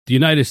The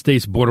United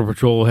States Border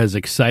Patrol has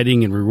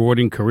exciting and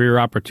rewarding career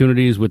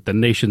opportunities with the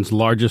nation's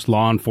largest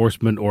law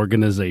enforcement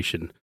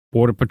organization.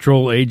 Border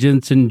Patrol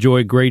agents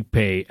enjoy great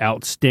pay,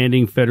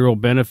 outstanding federal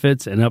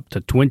benefits, and up to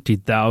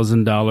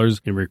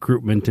 $20,000 in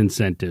recruitment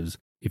incentives.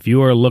 If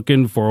you are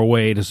looking for a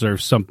way to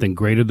serve something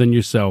greater than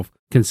yourself,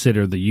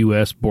 consider the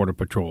U.S. Border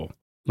Patrol.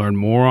 Learn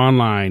more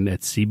online at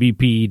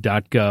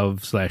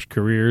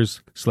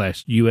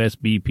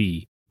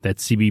cbp.gov/careers/USBP.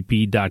 That's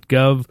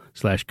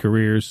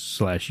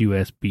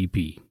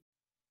cbp.gov/careers/USBP.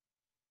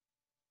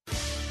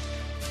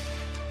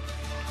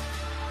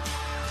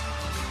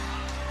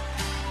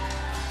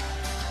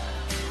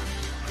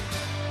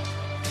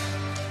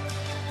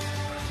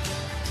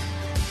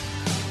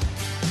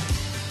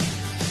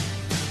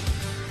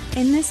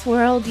 In this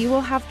world you will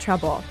have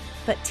trouble,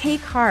 but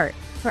take heart,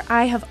 for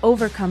I have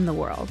overcome the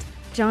world.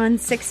 John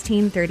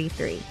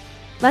 16:33.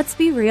 Let's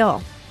be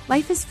real.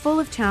 Life is full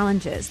of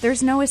challenges.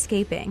 There's no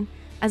escaping.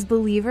 As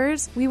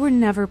believers, we were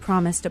never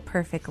promised a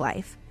perfect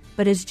life.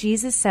 But as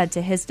Jesus said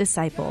to his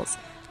disciples,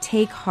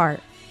 take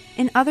heart.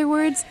 In other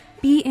words,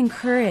 be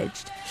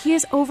encouraged. He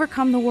has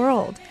overcome the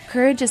world.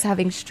 Courage is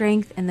having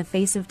strength in the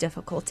face of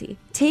difficulty.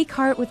 Take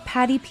Heart with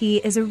Patty P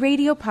is a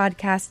radio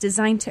podcast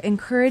designed to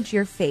encourage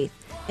your faith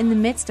in the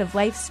midst of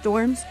life's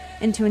storms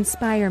and to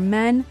inspire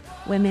men,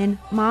 women,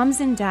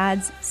 moms and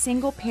dads,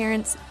 single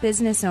parents,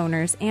 business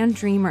owners, and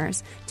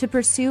dreamers to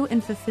pursue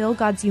and fulfill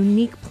God's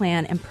unique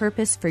plan and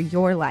purpose for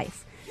your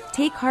life.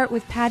 Take Heart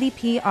with Patty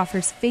P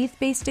offers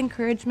faith-based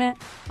encouragement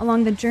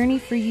along the journey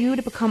for you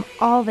to become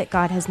all that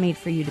God has made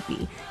for you to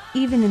be,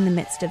 even in the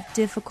midst of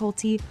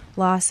difficulty,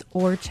 loss,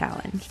 or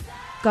challenge.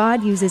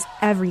 God uses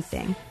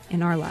everything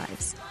in our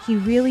lives. He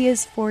really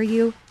is for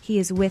you. He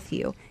is with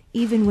you,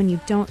 even when you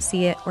don't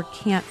see it or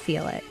can't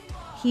feel it.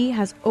 He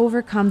has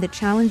overcome the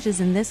challenges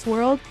in this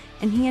world,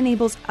 and he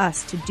enables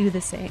us to do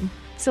the same.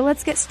 So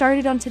let's get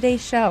started on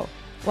today's show.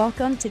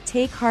 Welcome to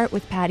Take Heart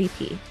with Patty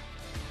P.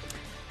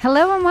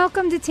 Hello and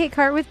welcome to Take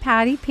Heart with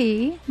Patty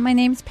P. My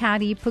name's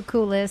Patty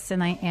Pakulis,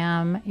 and I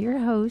am your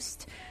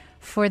host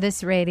for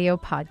this radio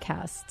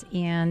podcast.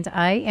 And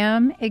I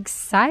am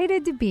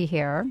excited to be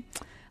here.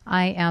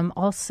 I am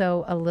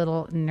also a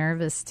little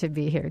nervous to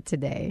be here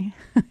today.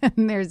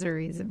 And there's a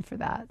reason for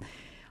that.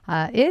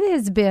 It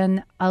has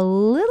been a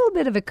little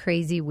bit of a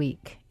crazy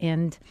week.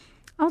 And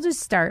I'll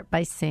just start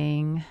by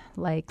saying,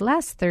 like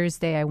last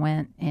Thursday, I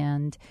went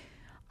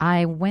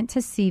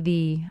to see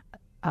the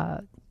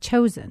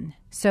Chosen.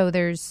 So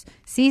there's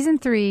season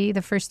 3,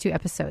 the first 2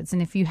 episodes.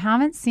 And if you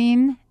haven't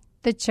seen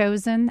The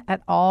Chosen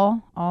at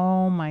all,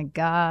 oh my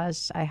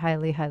gosh, I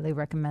highly, highly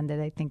recommend it.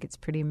 I think it's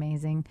pretty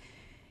amazing.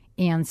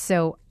 And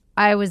so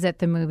I was at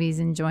the movies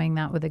enjoying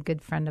that with a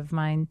good friend of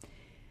mine.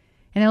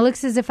 And it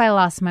looks as if I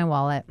lost my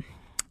wallet.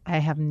 I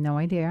have no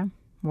idea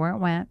where it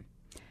went.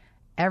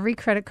 Every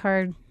credit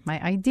card,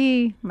 my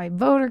ID, my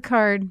voter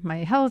card,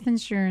 my health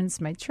insurance,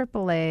 my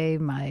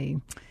AAA, my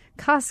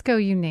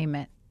Costco, you name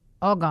it,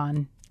 all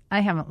gone. I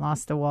haven't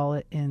lost a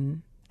wallet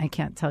in, I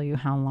can't tell you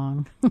how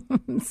long.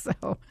 So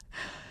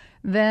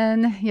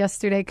then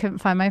yesterday, couldn't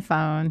find my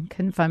phone,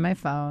 couldn't find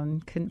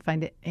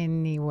it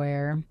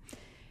anywhere.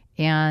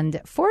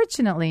 And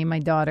fortunately, my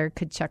daughter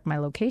could check my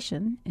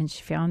location, and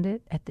she found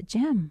it at the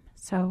gym.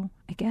 So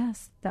I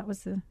guess that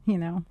was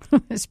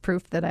is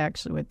proof that I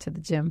actually went to the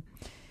gym.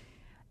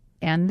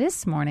 And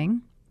this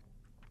morning,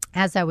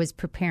 as I was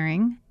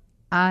preparing,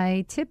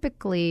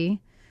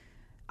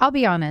 I'll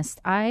be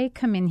honest, I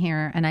come in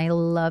here and I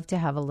love to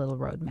have a little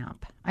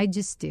roadmap. I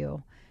just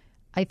do.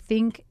 I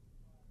think,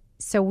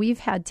 so we've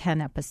had 10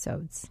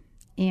 episodes,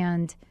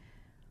 and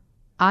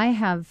I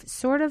have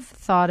sort of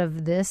thought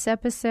of this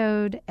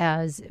episode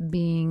as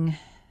being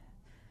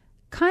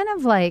kind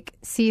of like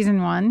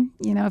season 1.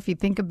 You know, if you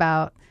think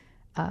about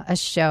a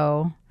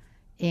show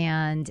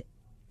and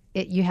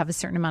you have a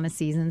certain amount of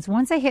seasons.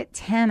 Once I hit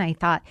 10, I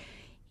thought,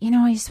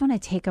 I just want to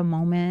take a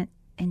moment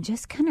and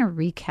just kind of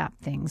recap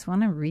things.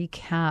 Want to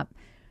recap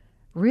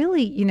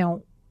really,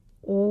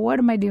 what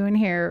am I doing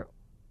here?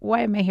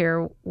 Why am I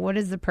here? What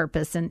is the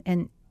purpose?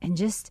 And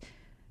just,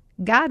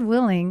 God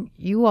willing,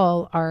 you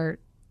all are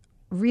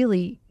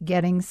really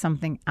getting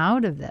something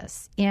out of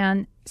this.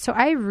 And so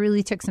I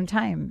really took some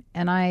time,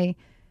 and I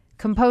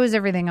compose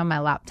everything on my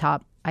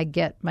laptop. I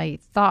get my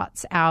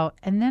thoughts out,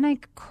 and then I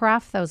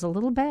craft those a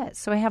little bit.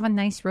 So I have a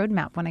nice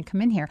roadmap when I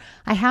come in here.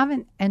 I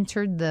haven't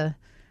entered the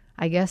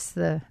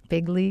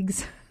big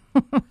leagues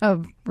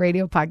of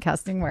radio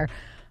podcasting where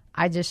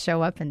I just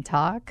show up and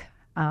talk.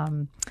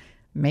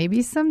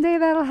 Maybe someday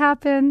that'll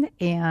happen,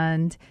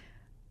 and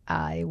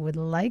I would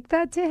like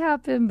that to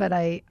happen, but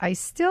I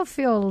still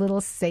feel a little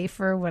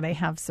safer when I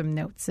have some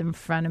notes in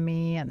front of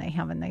me and I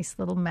have a nice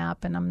little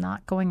map and I'm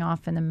not going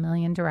off in a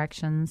million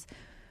directions.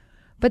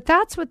 But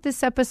that's what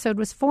this episode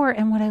was for.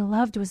 And what I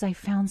loved was I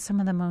found some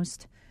of the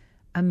most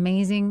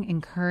amazing,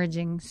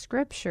 encouraging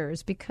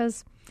scriptures,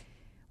 because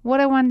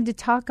what I wanted to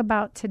talk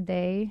about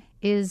today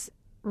is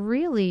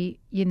really,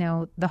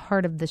 the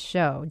heart of the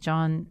show,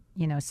 John,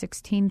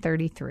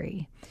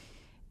 16:33.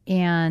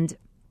 And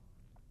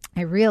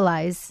I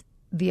realize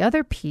the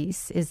other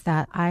piece is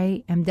that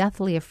I am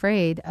deathly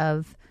afraid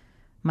of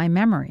my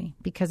memory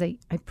because I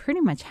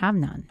pretty much have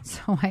none.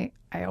 So I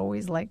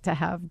always like to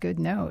have good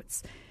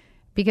notes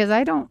because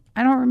I don't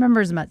remember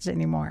as much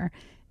anymore.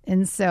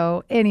 And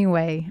so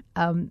anyway,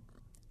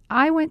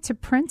 I went to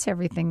print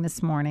everything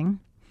this morning,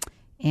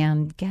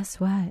 and guess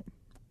what?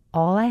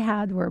 All I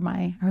had were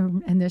my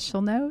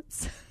initial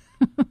notes,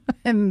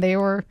 and they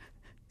were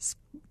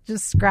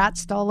just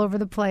scratched all over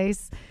the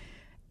place.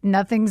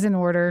 Nothing's in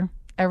order.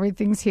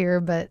 Everything's here,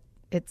 but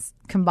it's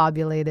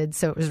combobulated.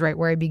 So it was right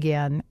where I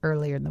began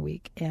earlier in the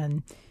week.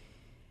 And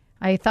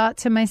I thought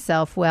to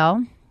myself,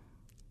 well,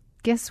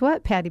 guess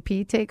what, Patty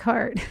P? Take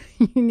heart.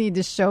 You need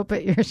to show up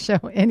at your show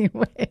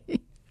anyway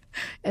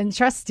and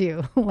trust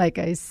you like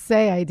I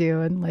say I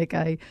do. And like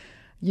I,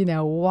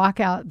 walk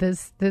out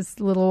this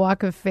little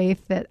walk of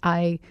faith that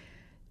I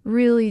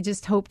really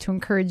just hope to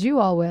encourage you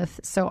all with.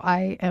 So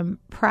I am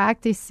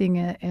practicing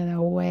it in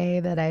a way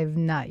that I've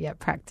not yet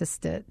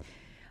practiced it.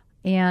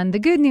 And the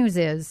good news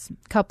is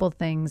a couple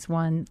things.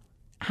 One,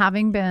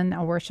 having been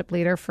a worship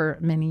leader for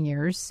many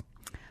years,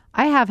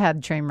 I have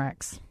had train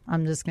wrecks.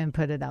 I'm just going to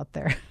put it out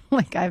there.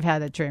 Like I've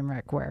had a train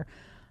wreck where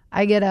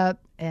I get up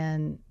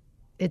and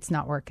it's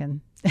not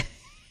working.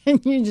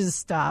 And you just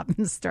stop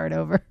and start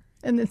over.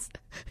 And it's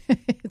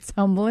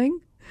humbling,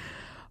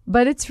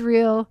 but it's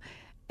real.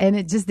 And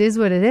it just is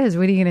what it is.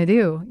 What are you going to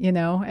do?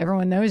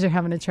 Everyone knows you're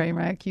having a train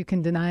wreck. You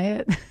can deny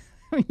it.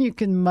 You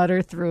can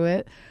mutter through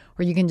it,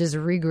 or you can just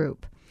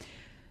regroup.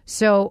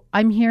 So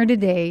I'm here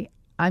today.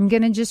 I'm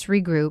going to just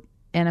regroup,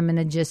 and I'm going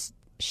to just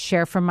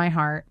share from my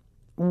heart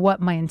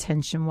what my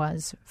intention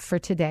was for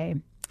today.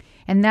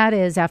 And that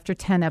is, after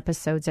 10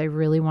 episodes, I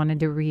really wanted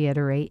to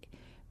reiterate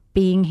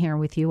being here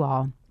with you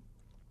all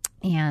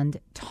and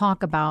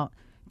talk about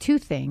two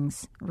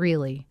things,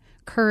 really,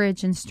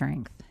 courage and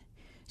strength.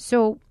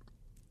 So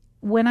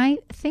when I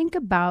think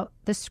about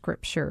the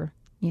scripture,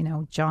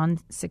 John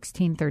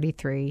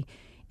 16:33,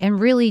 and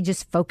really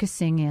just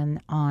focusing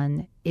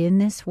in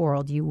this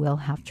world, you will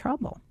have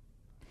trouble.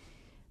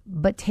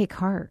 But take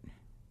heart,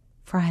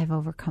 for I have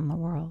overcome the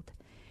world.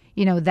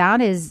 That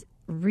is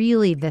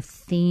really the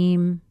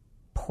theme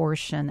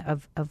portion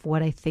of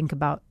what I think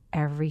about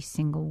every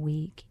single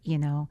week,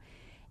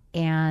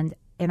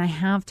 And I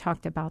have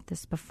talked about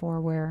this before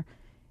where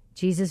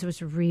Jesus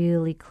was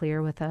really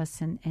clear with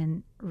us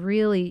and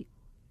really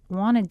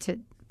wanted to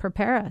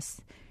prepare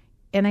us.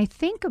 And I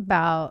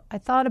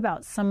thought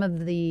about some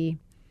of the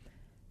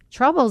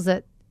troubles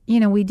that,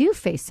 we do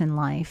face in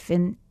life.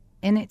 And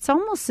it's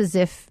almost as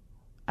if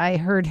I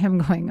heard him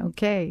going,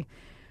 okay,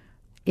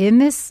 in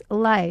this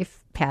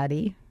life,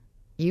 Patty,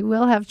 you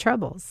will have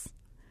troubles.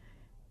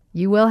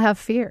 You will have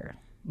fear.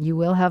 You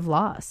will have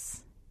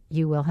loss.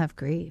 You will have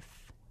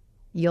grief.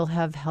 You'll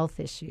have health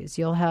issues.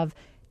 You'll have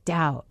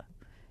doubt.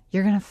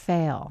 You're going to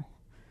fail.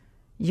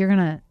 You're going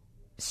to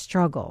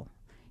struggle.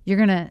 You're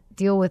going to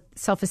deal with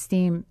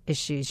self-esteem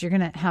issues. You're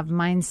going to have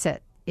mindset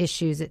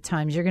issues at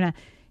times. You're going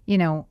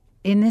to,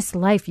 in this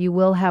life, you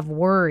will have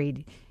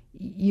worried.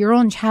 Your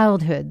own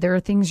childhood, there are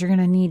things you're going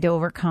to need to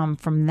overcome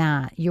from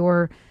that.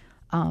 Your,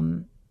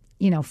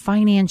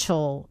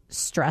 financial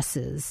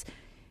stresses,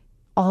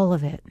 all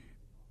of it.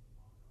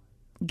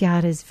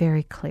 God is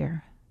very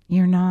clear.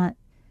 You're not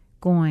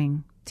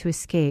going to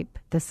escape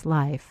this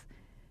life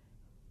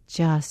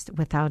just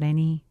without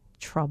any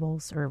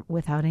troubles or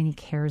without any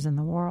cares in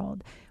the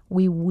world.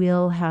 We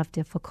will have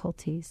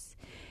difficulties.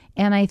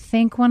 And I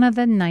think one of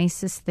the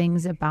nicest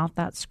things about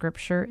that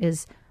scripture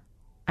is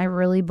I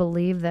really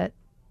believe that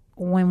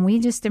when we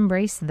just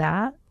embrace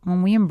that,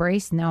 when we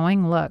embrace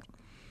knowing, look,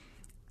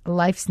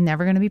 life's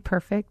never going to be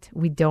perfect.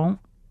 We don't,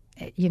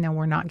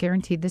 we're not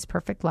guaranteed this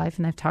perfect life.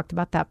 And I've talked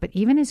about that. But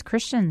even as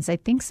Christians, I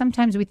think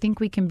sometimes we think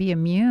we can be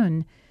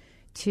immune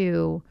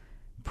to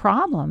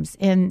problems.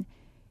 And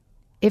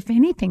if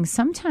anything,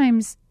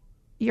 sometimes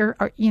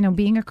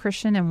being a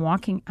Christian and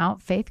walking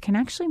out faith can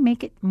actually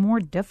make it more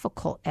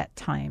difficult at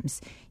times.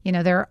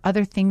 There are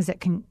other things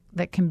that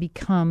can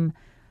become,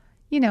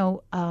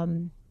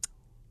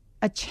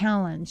 a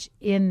challenge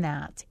in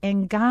that.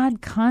 And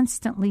God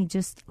constantly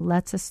just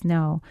lets us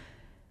know,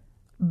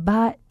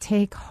 but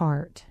take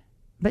heart.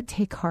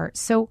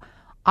 So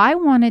I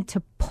wanted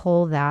to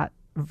pull that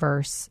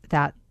verse,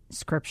 that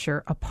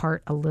scripture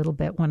apart a little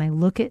bit. When I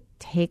look at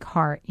take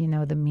heart,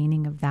 the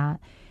meaning of that,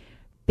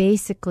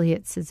 basically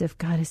it's as if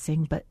God is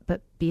saying,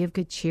 but be of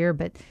good cheer,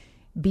 but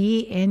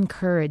be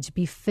encouraged,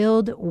 be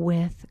filled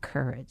with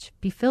courage,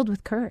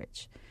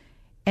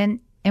 And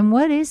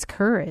what is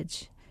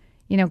courage?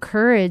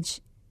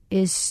 Courage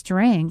is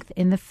strength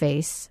in the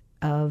face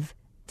of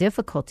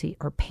difficulty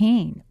or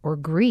pain or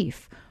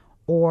grief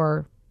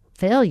or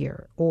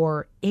failure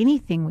or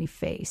anything we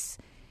face.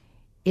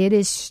 It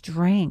is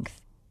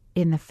strength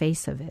in the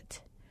face of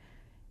it.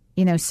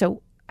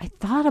 So I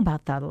thought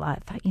about that a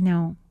lot. I thought,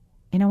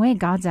 in a way,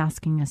 God's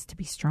asking us to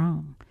be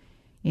strong.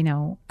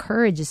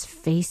 Courage is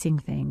facing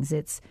things.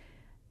 It's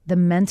the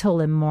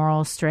mental and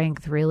moral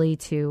strength really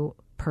to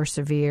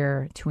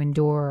persevere, to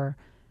endure,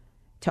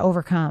 to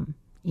overcome,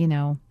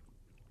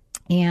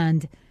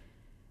 And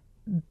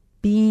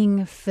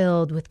being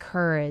filled with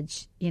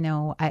courage,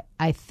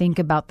 I think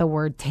about the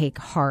word take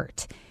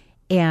heart,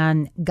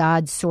 and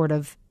God sort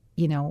of,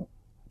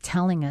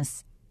 telling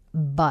us,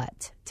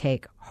 but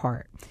take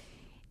heart.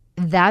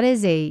 That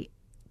is a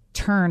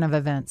turn of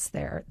events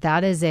there.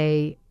 That is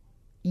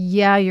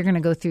you're going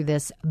to go through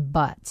this,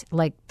 but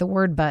like the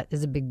word but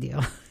is a big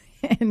deal.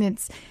 And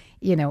it's,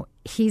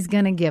 he's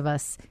going to give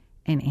us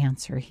an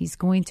answer. He's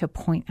going to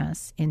point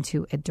us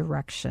into a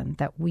direction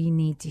that we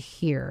need to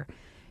hear.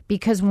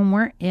 Because when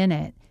we're in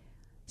it,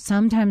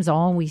 sometimes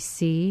all we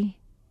see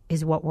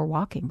is what we're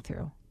walking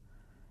through.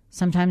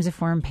 Sometimes if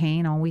we're in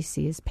pain, all we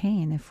see is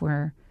pain. If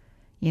we're,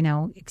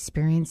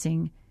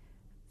 experiencing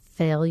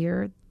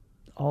failure,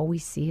 all we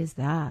see is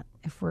that.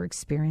 If we're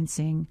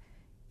experiencing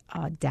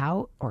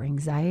doubt or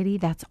anxiety,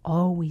 that's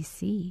all we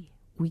see.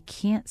 We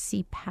can't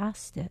see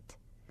past it.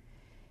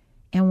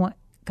 And what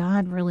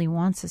God really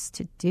wants us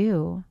to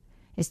do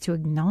is to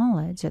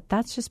acknowledge that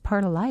that's just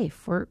part of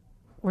life. We're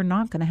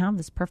not going to have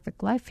this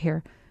perfect life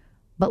here,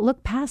 but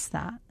look past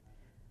that.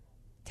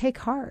 Take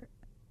heart.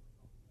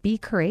 Be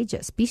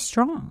courageous. Be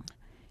strong.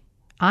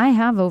 I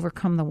have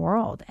overcome the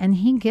world, and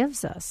he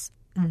gives us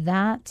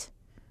that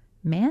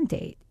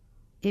mandate.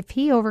 If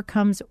he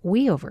overcomes,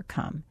 we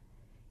overcome.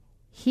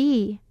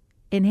 He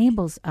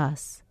enables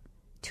us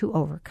to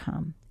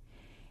overcome.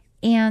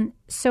 And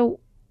so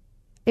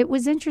it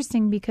was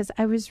interesting because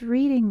I was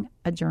reading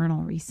a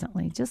journal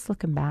recently, just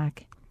looking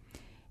back,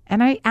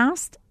 and I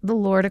asked the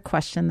Lord a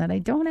question that I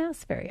don't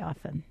ask very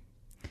often.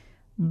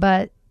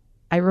 But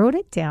I wrote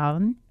it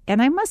down,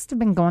 and I must have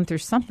been going through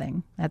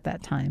something at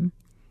that time.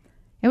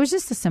 It was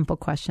just a simple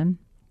question.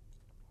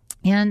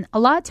 And a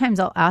lot of times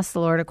I'll ask the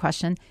Lord a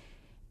question,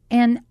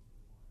 and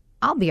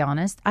I'll be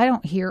honest, I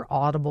don't hear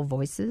audible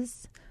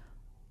voices.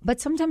 But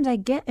sometimes I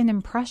get an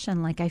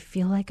impression, like I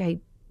feel like I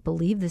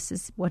believe this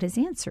is what his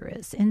answer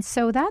is. And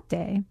so that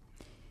day,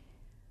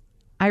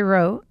 I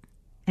wrote,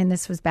 and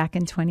this was back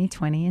in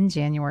 2020 in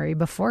January,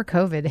 before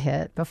COVID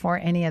hit, before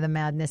any of the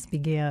madness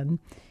began.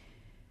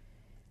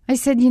 I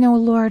said,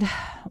 Lord,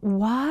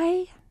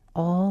 why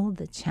all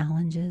the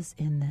challenges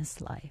in this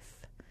life?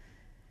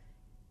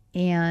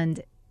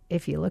 And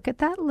if you look at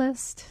that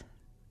list,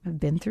 I've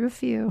been through a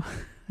few,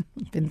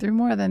 been through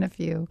more than a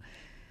few.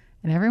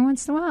 And every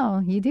once in a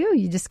while,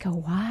 you just go,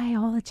 why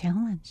all the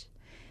challenge?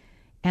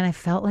 And I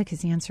felt like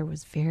his answer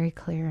was very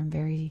clear and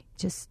very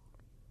just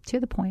to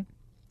the point.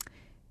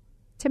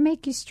 To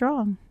make you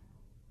strong.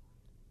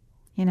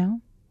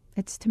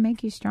 It's to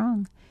make you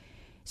strong.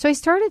 So I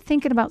started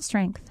thinking about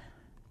strength.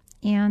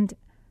 And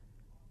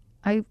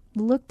I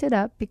looked it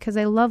up because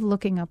I love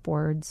looking up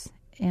words.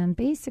 And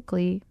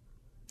basically,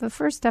 the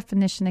first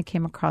definition I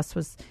came across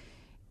was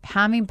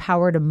having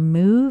power to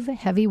move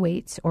heavy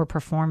weights or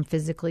perform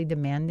physically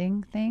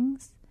demanding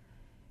things.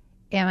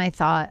 And I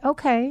thought,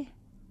 okay,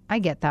 I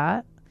get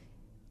that.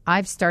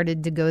 I've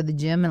started to go to the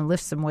gym and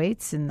lift some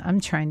weights, and I'm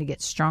trying to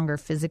get stronger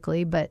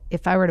physically. But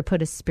if I were to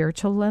put a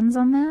spiritual lens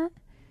on that,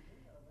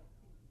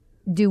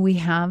 do we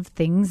have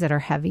things that are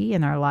heavy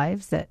in our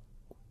lives that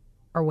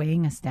are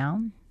weighing us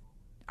down?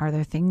 Are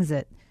there things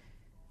that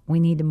we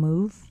need to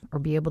move or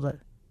be able to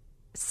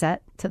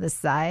set to the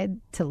side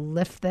to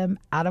lift them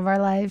out of our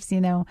lives?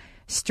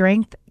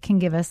 Strength can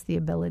give us the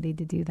ability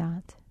to do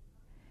that.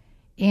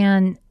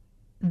 And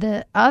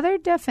the other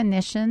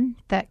definition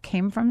that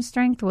came from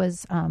strength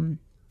was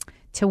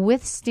to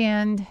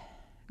withstand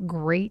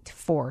great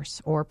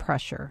force or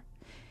pressure.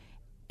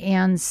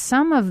 And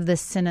some of the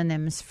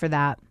synonyms for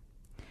that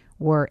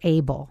were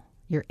able.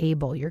 You're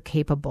able, you're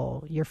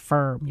capable, you're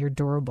firm, you're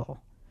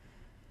durable.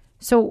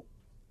 So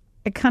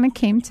it kind of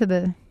came to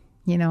the,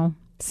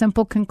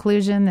 simple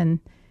conclusion, and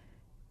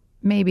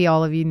maybe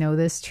all of you know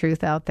this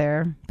truth out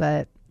there,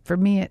 but for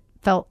me it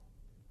felt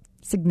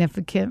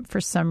significant for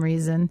some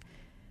reason.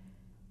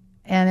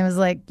 And it was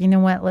like, you know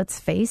what, let's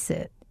face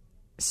it.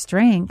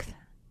 Strength,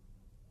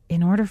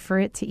 in order for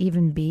it to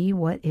even be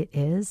what it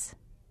is,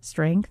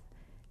 strength,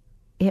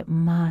 it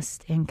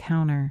must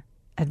encounter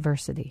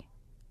adversity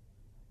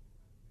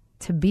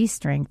to be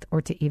strength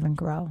or to even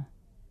grow.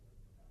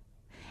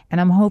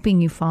 And I'm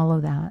hoping you follow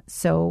that.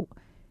 So,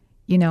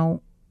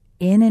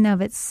 in and of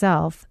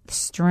itself,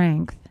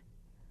 strength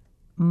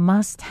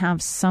must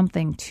have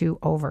something to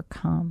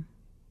overcome,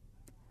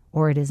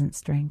 or it isn't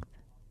strength.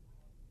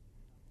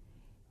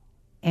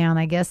 And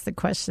I guess the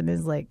question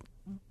is like,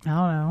 I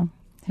don't know,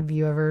 have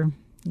you ever,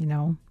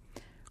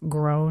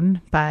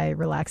 grown by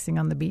relaxing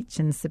on the beach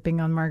and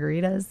sipping on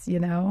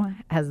margaritas?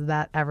 Has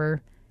that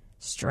ever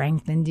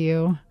strengthened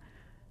you?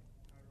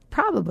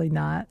 Probably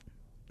not.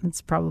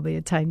 It's probably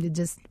a time to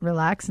just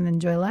relax and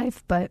enjoy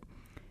life. But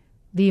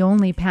the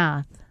only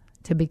path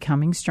to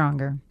becoming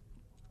stronger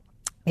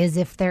is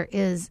if there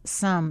is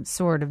some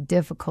sort of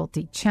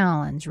difficulty,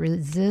 challenge,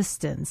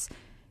 resistance,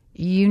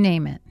 you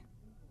name it.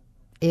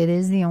 It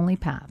is the only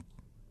path.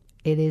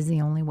 It is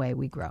the only way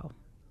we grow.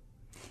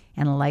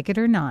 And like it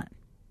or not,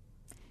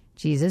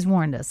 Jesus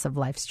warned us of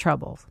life's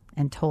trouble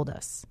and told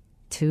us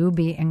to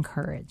be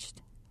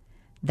encouraged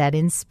that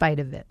in spite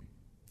of it,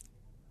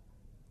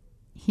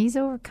 he's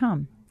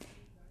overcome.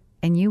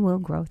 And you will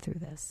grow through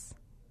this.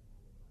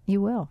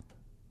 You will.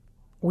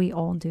 We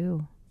all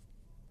do.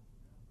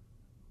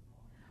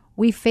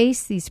 We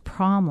face these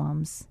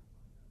problems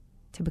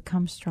to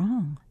become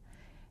strong.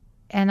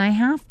 And I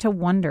have to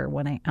wonder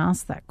when I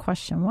ask that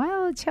question, why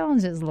all the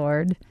challenges,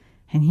 Lord?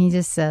 And he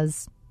just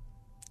says,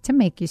 to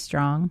make you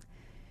strong.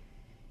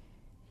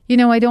 You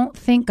know, I don't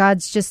think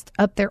God's just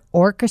up there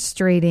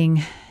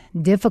orchestrating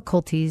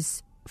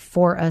difficulties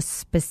for us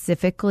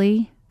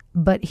specifically,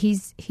 but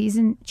he's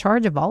in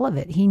charge of all of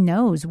it. He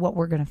knows what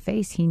we're going to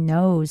face. He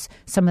knows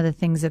some of the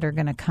things that are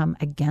going to come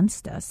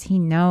against us. He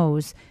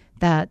knows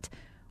that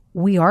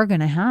we are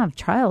going to have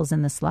trials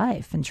in this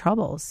life and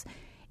troubles.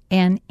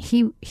 And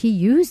he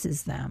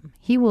uses them.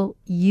 He will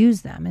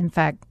use them. In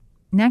fact,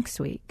 next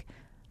week,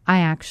 I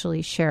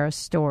actually share a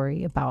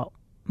story about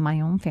my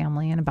own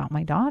family and about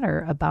my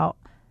daughter, about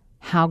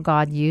how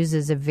God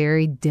uses a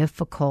very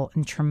difficult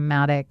and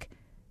traumatic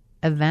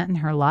event in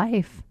her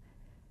life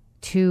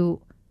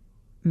to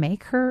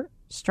make her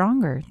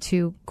stronger,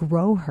 to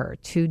grow her,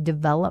 to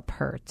develop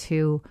her,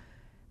 to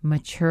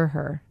mature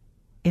her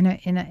in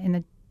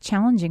a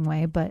challenging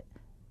way, but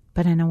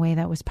in a way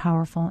that was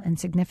powerful and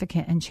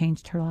significant and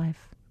changed her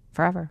life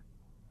forever,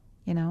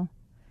 you know?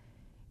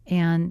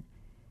 And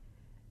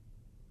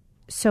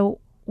so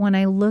when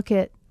I look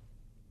at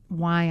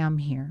why I'm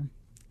here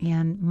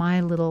and my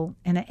little,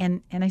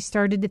 and I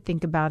started to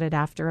think about it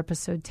after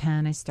episode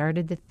 10, I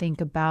started to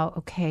think about,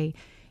 okay,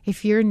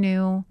 if you're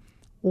new,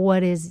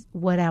 what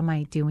am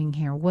I doing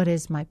here? What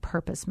is my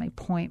purpose, my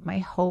point, my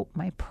hope,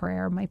 my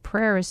prayer? My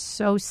prayer is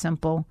so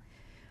simple.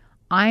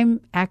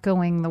 I'm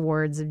echoing the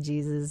words of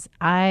Jesus.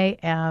 I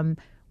am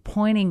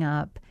pointing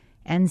up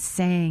and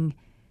saying,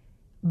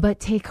 but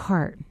take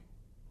heart,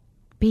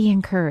 be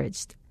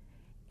encouraged.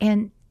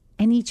 And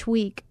each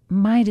week,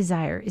 my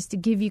desire is to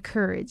give you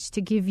courage,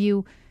 to give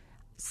you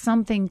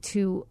something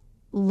to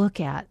look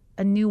at,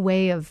 a new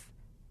way of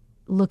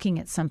looking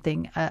at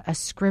something, a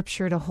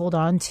scripture to hold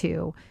on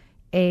to,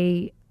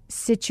 a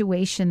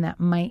situation that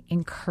might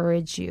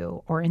encourage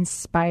you or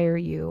inspire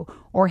you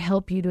or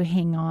help you to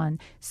hang on.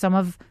 Some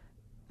of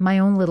my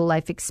own little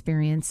life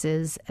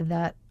experiences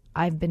that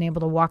I've been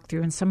able to walk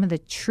through, and some of the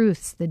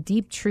truths, the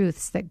deep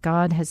truths that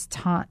God has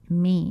taught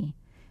me,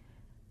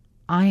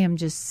 I am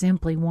just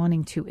simply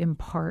wanting to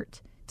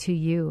impart to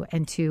you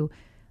and to,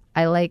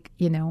 I like,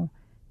 you know,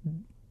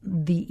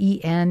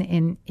 the EN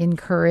in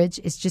encourage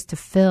is just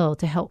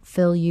to help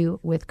fill you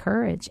with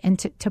courage and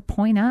to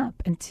point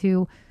up and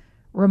to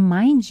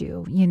remind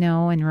you, you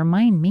know, and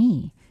remind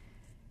me,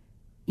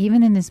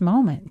 even in this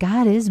moment,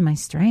 God is my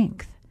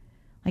strength.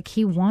 Like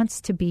he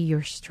wants to be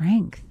your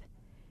strength.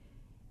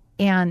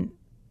 And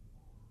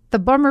the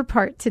bummer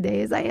part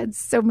today is I had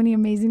so many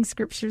amazing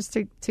scriptures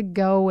to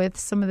go with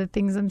some of the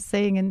things I'm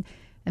saying. And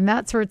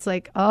that's where it's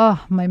like,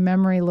 oh, my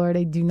memory, Lord,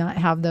 I do not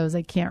have those.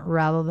 I can't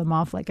rattle them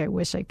off like I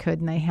wish I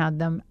could. And I had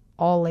them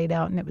all laid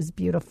out and it was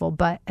beautiful.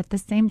 But at the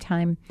same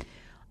time,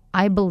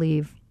 I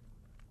believe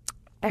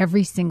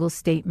every single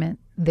statement,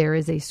 there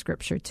is a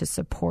scripture to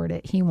support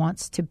it. He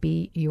wants to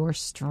be your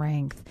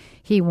strength.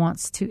 He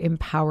wants to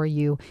empower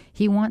you.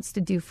 He wants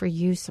to do for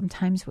you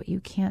sometimes what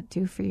you can't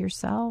do for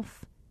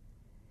yourself.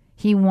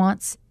 He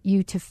wants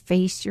you to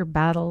face your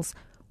battles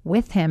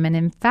with him. And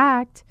in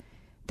fact,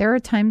 there are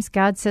times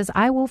God says,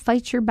 I will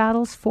fight your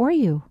battles for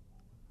you.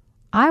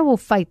 I will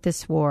fight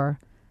this war.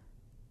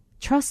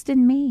 Trust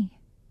in me.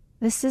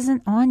 This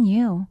isn't on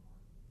you.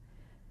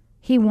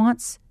 He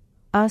wants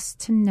us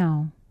to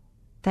know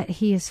that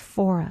he is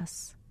for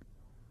us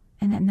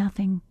and that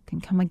nothing can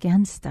come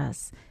against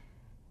us,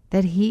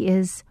 that he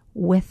is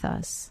with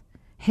us.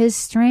 His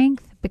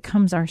strength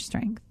becomes our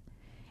strength,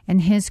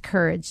 and his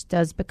courage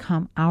does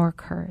become our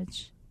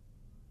courage.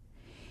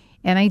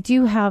 And I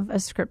do have a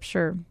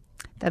scripture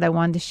that I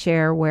wanted to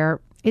share where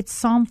it's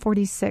Psalm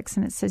 46,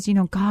 and it says, you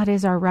know, God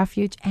is our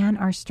refuge and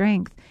our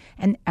strength,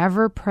 an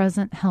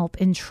ever-present help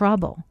in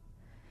trouble.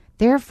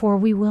 Therefore,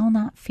 we will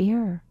not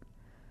fear.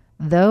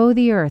 Though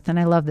the earth, and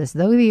I love this,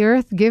 though the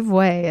earth give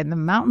way and the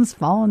mountains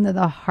fall into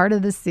the heart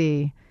of the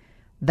sea,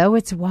 though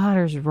its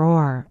waters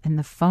roar and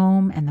the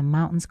foam and the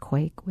mountains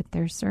quake with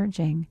their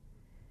surging.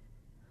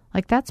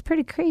 Like, that's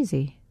pretty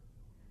crazy.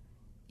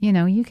 You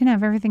know, you can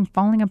have everything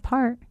falling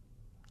apart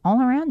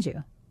all around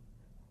you.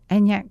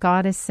 And yet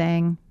God is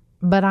saying,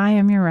 but I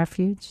am your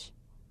refuge,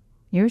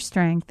 your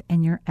strength,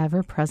 and your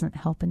ever-present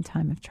help in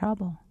time of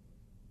trouble.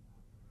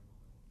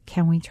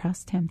 Can we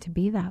trust him to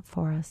be that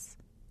for us?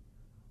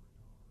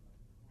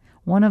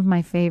 One of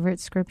my favorite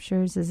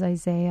scriptures is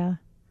Isaiah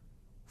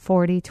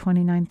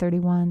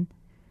 40:29-31.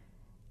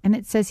 And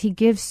it says, he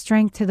gives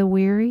strength to the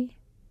weary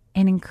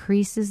and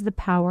increases the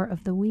power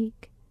of the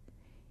weak.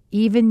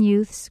 Even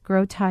youths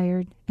grow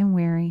tired and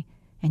weary,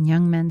 and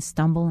young men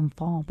stumble and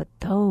fall. But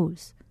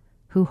those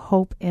who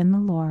hope in the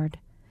Lord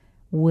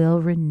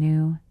will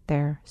renew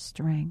their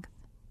strength.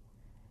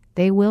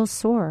 They will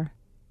soar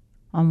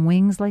on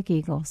wings like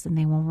eagles, and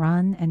they will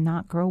run and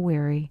not grow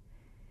weary.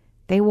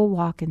 They will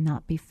walk and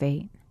not be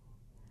faint.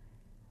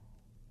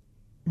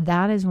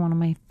 That is one of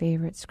my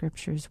favorite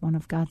scriptures, one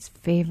of God's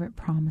favorite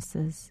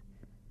promises,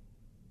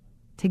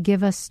 to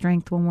give us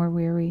strength when we're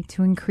weary,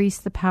 to increase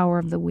the power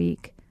of the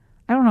weak.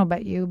 I don't know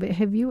about you, but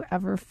have you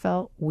ever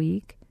felt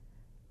weak?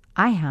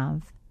 I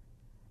have.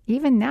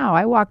 Even now,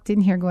 I walked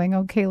in here going,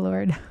 okay,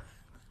 Lord,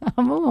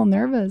 I'm a little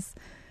nervous.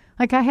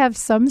 Like I have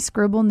some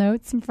scribble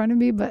notes in front of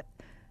me, but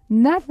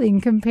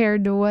nothing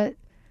compared to what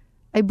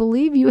I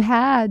believe you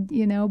had,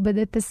 but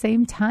at the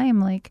same time,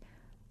 like,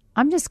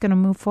 I'm just going to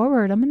move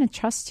forward. I'm going to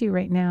trust you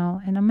right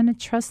now. And I'm going to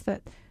trust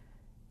that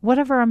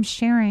whatever I'm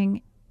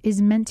sharing is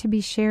meant to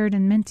be shared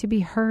and meant to be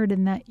heard,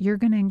 and that you're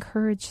going to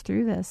encourage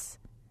through this.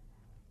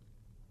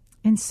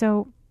 And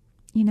so,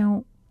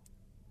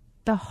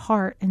 the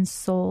heart and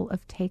soul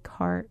of Take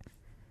Heart,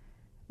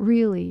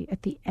 really,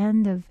 at the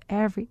end of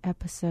every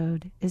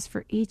episode, is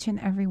for each and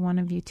every one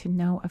of you to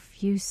know a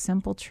few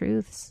simple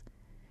truths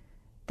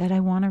that I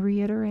want to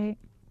reiterate.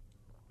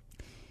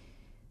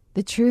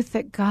 The truth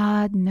that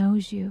God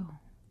knows you,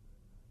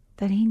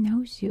 that He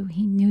knows you.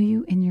 He knew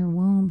you in your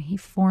womb. He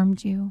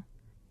formed you.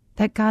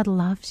 That God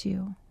loves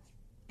you.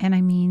 And I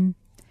mean,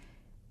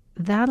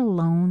 that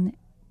alone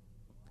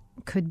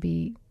could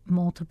be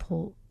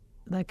multiple.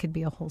 That could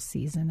be a whole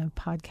season of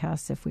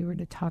podcasts if we were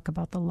to talk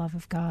about the love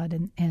of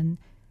God and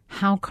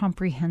how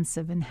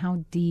comprehensive and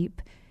how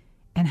deep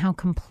and how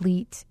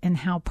complete and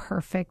how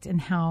perfect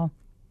and how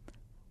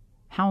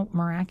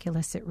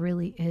miraculous it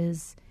really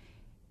is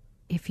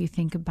if you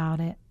think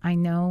about it. I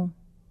know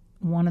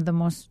one of the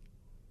most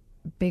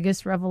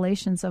biggest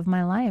revelations of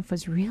my life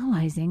was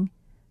realizing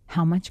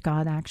how much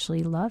God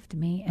actually loved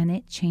me, and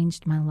it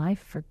changed my life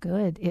for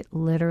good. It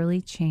literally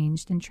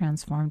changed and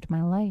transformed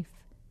my life.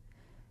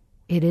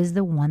 It is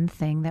the one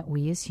thing that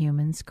we as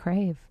humans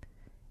crave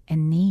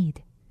and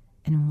need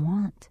and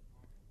want.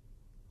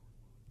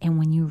 And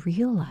when you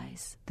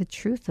realize the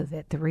truth of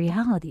it, the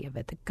reality of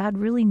it, that God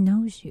really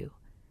knows you,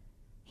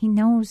 He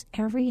knows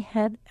every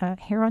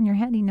hair on your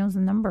head. He knows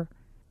the number.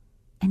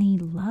 And He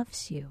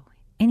loves you.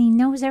 And He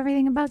knows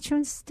everything about you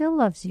and still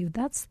loves you.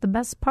 That's the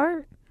best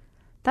part.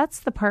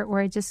 That's the part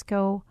where I just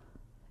go,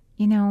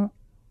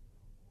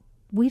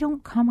 we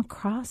don't come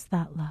across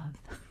that love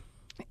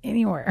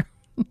anywhere.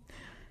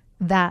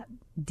 That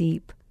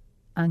deep,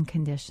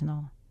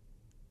 unconditional,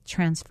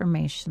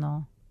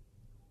 transformational,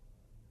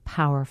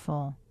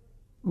 powerful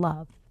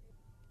love.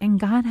 And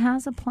God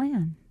has a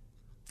plan.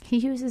 He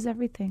uses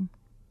everything.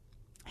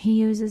 He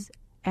uses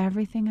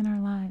everything in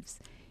our lives.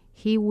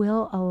 He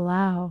will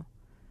allow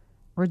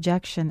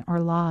rejection or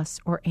loss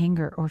or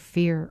anger or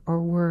fear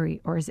or worry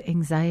or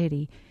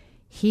anxiety.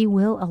 He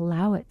will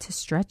allow it to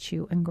stretch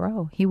you and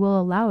grow. He will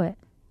allow it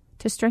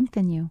to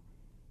strengthen you.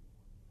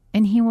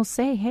 And He will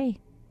say, hey,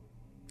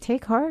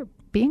 take heart,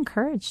 be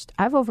encouraged.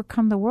 I've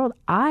overcome the world.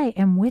 I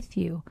am with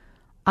you.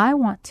 I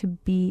want to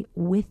be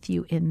with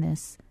you in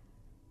this.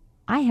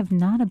 I have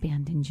not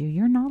abandoned you.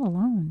 You're not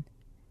alone.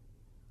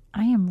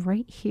 I am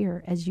right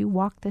here as you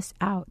walk this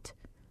out.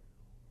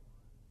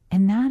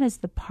 And that is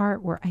the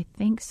part where I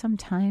think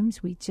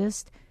sometimes we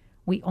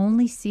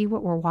only see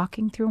what we're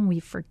walking through, and we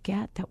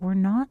forget that we're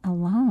not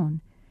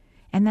alone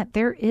and that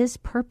there is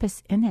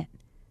purpose in it.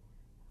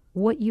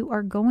 What you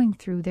are going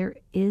through, there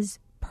is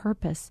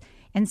purpose.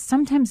 And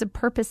sometimes the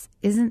purpose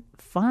isn't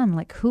fun.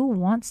 Like, who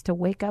wants to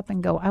wake up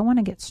and go, I want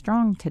to get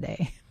strong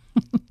today?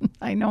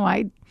 I know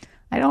I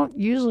don't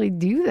usually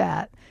do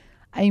that.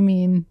 I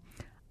mean,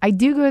 I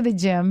do go to the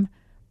gym,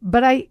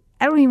 but I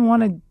don't even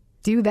want to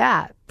do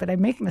that, but I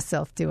make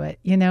myself do it,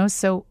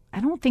 So I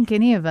don't think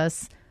any of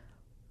us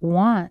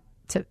want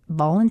to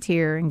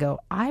volunteer and go,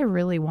 I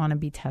really want to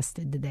be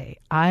tested today.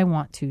 I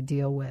want to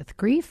deal with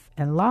grief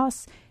and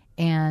loss,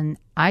 and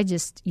I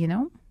just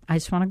want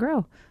to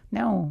grow.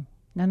 No.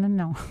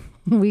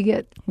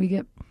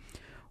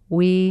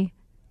 We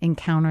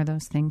encounter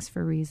those things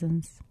for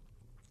reasons.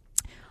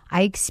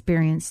 I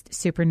experienced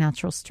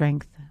supernatural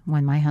strength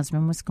when my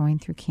husband was going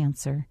through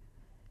cancer.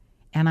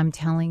 And I'm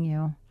telling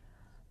you,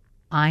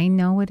 I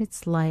know what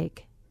it's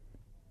like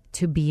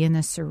to be in a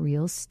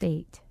surreal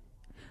state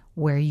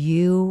where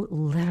you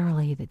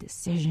literally, the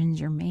decisions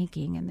you're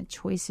making and the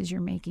choices you're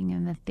making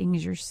and the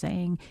things you're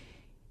saying,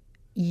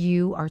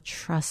 you are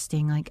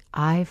trusting. Like,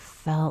 I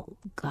felt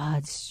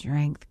God's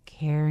strength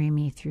carry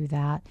me through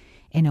that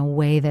in a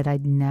way that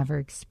I'd never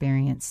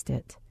experienced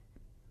it.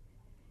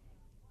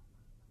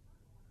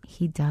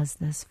 He does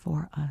this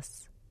for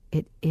us.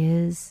 It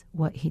is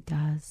what He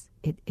does.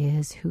 It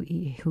is who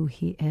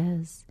he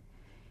is.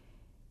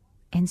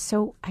 And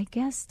so I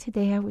guess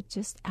today I would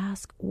just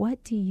ask,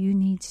 what do you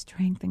need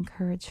strength and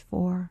courage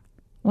for?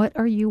 What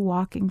are you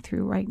walking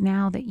through right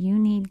now that you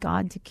need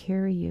God to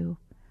carry you?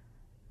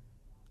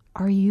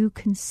 Are you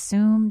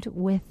consumed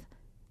with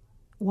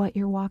what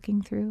you're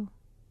walking through?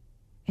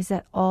 Is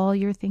that all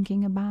you're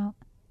thinking about?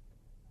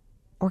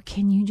 Or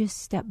can you just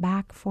step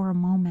back for a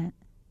moment?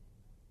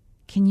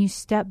 Can you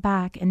step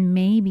back and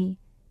maybe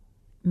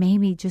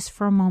just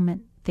for a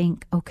moment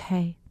think,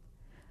 okay,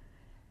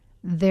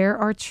 there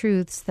are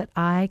truths that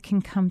I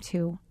can come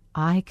to.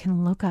 I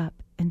can look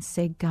up and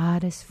say,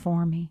 God is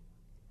for me.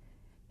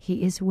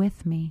 He is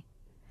with me.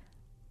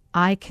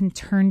 I can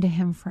turn to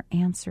Him for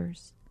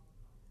answers.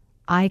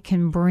 I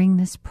can bring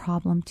this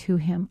problem to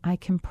him. I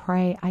can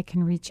pray. I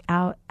can reach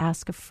out,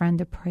 ask a friend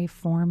to pray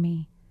for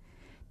me.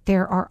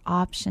 There are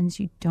options.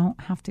 You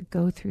don't have to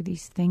go through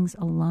these things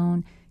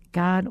alone.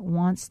 God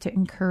wants to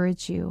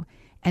encourage you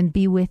and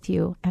be with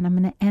you. And I'm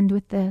going to end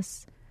with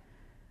this.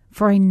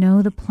 For I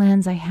know the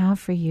plans I have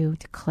for you,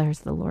 declares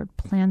the Lord.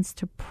 Plans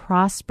to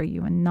prosper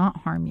you and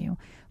not harm you.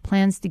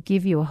 Plans to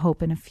give you a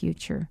hope and a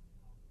future.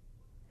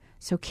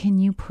 So can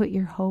you put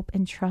your hope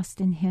and trust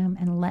in him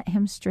and let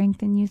him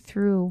strengthen you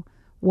through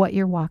what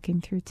you're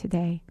walking through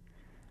today?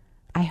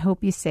 I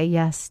hope you say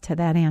yes to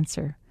that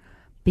answer,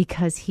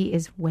 because he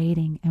is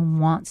waiting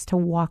and wants to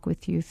walk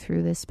with you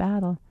through this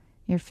battle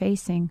you're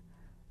facing,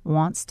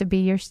 wants to be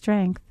your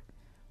strength,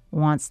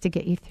 wants to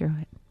get you through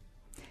it.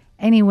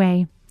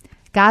 Anyway,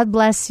 God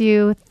bless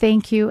you.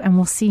 Thank you, and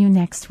we'll see you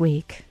next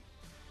week.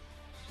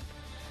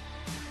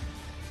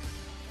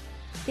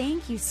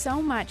 Thank you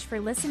so much for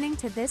listening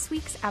to this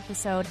week's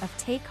episode of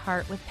Take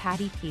Heart with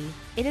Patty P.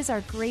 It is our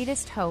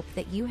greatest hope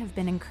that you have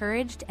been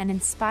encouraged and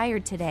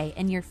inspired today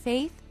in your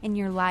faith, in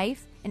your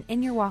life, and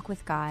in your walk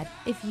with God.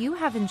 If you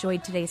have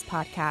enjoyed today's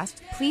podcast,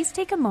 please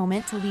take a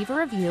moment to leave a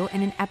review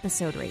and an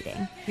episode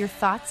rating. Your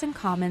thoughts and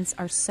comments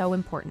are so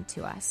important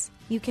to us.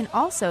 You can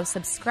also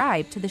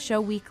subscribe to the show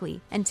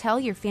weekly and tell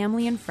your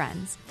family and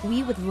friends.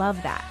 We would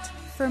love that.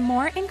 For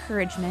more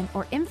encouragement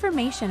or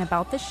information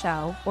about the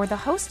show or the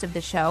host of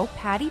the show,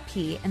 Patty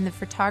P, and the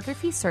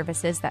photography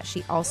services that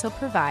she also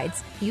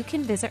provides, you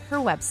can visit her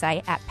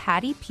website at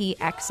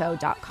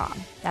pattypxo.com.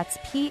 That's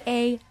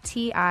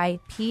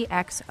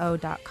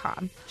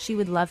PATIPXO.com. She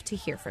would love to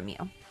hear from you.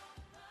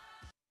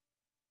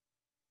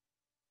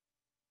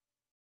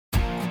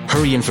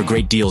 Hurry in for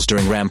great deals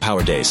during Ram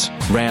Power Days.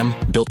 Ram,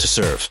 built to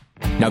serve.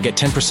 Now get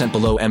 10%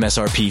 below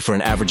MSRP for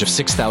an average of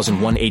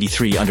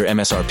 $6,183 under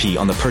MSRP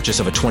on the purchase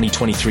of a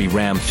 2023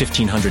 Ram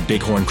 1500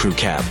 Bighorn Crew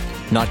Cab.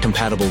 Not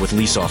compatible with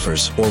lease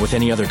offers or with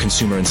any other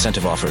consumer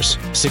incentive offers.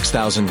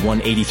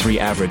 $6,183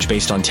 average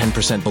based on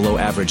 10% below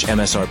average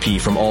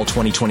MSRP from all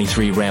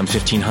 2023 Ram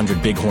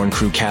 1500 Bighorn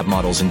Crew Cab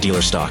models in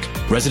dealer stock.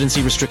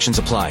 Residency restrictions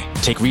apply.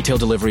 Take retail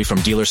delivery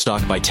from dealer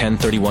stock by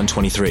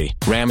 10/31/23.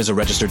 Ram is a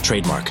registered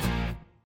trademark.